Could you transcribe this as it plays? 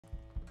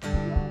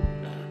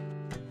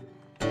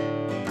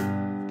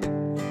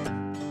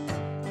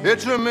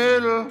It's the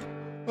middle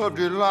of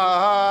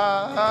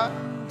July.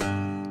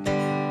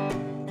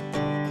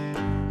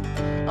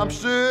 I'm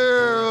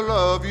still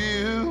love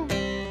you.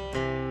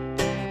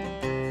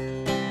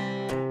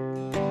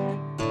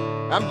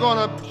 I'm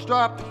gonna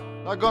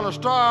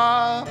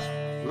stop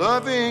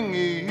loving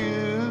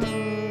you.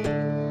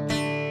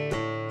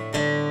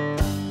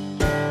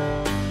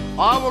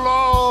 I will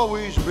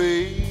always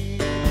be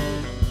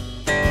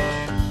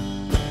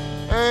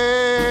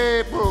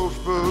April's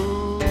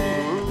fool,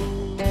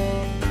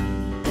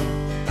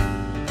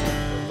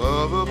 the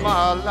love of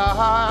my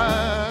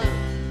life,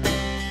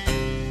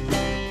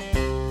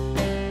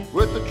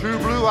 with the true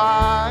blue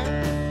eye,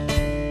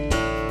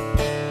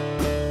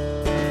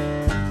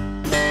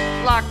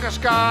 like a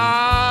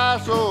sky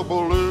so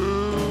blue.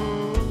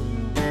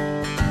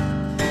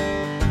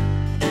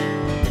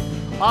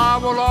 I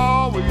will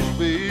always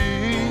be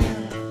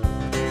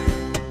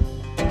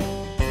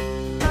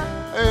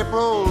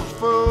April's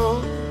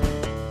fool.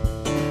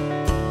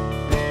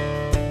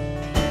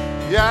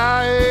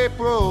 Yeah,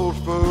 April's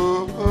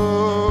fool.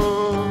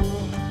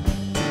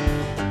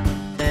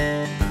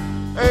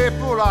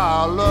 April,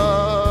 I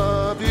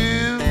love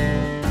you.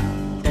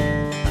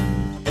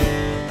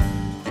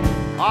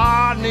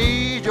 I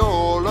need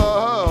your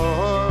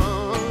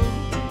love.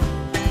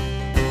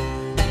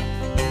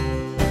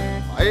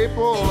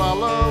 April, I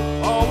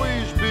love,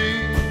 always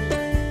be.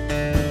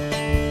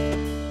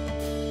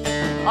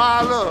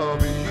 I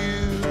love you.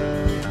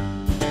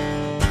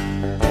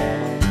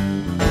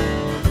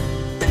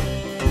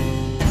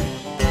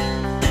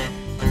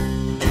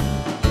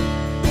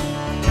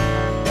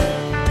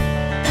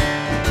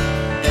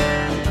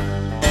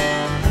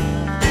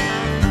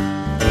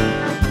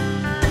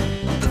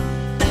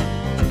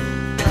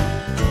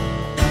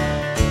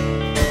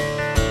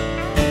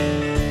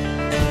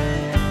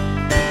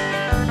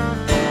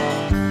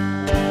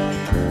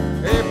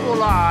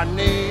 I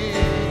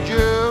need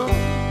you.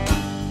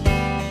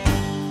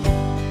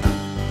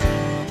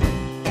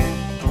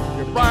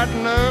 You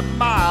brighten up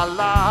my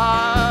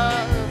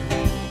life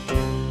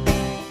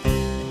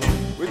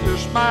with your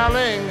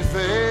smiling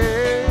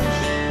face,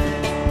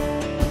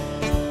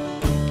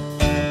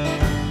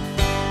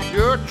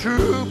 your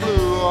true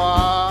blue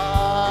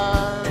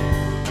eyes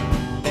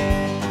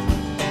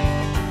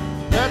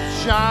that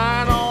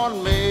shine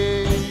on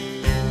me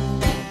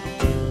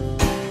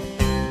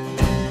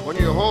when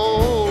you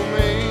hold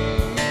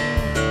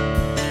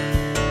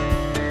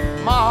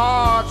my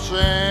heart sings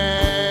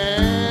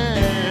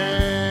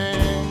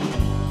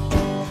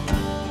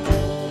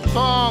a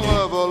song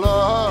of a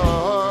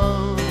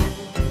love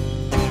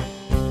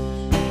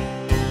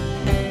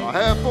I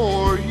have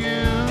for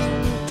you.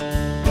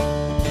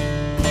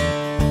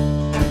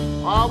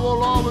 I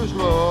will always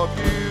love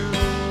you.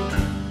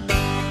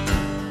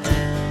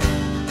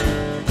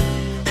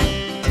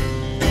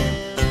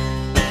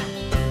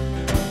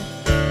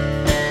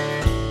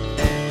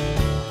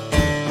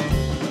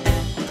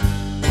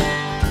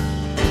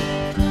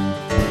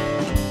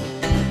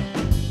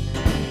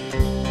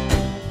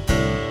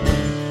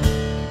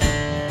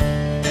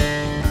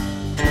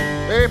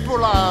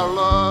 April, I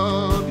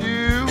love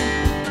you.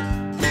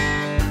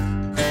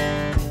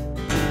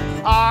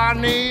 I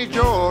need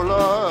your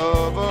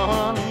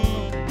lovin'.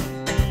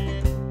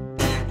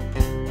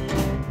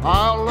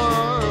 Our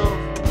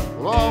love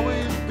will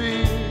always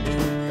be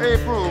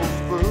April's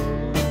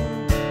fool.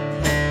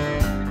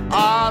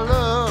 I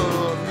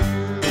love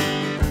you.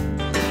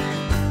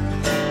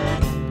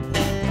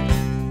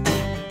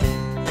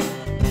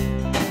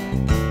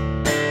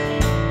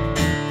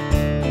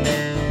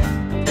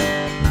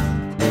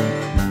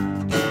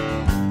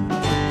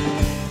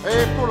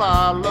 April,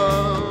 I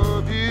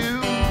love you.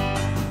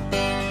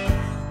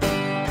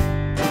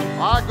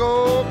 I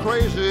go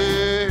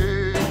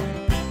crazy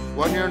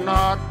when you're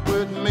not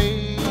with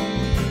me.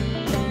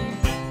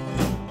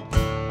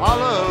 I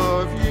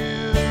love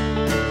you.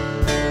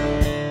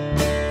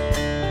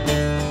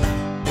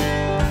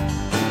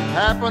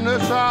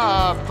 Happiness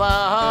I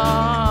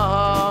find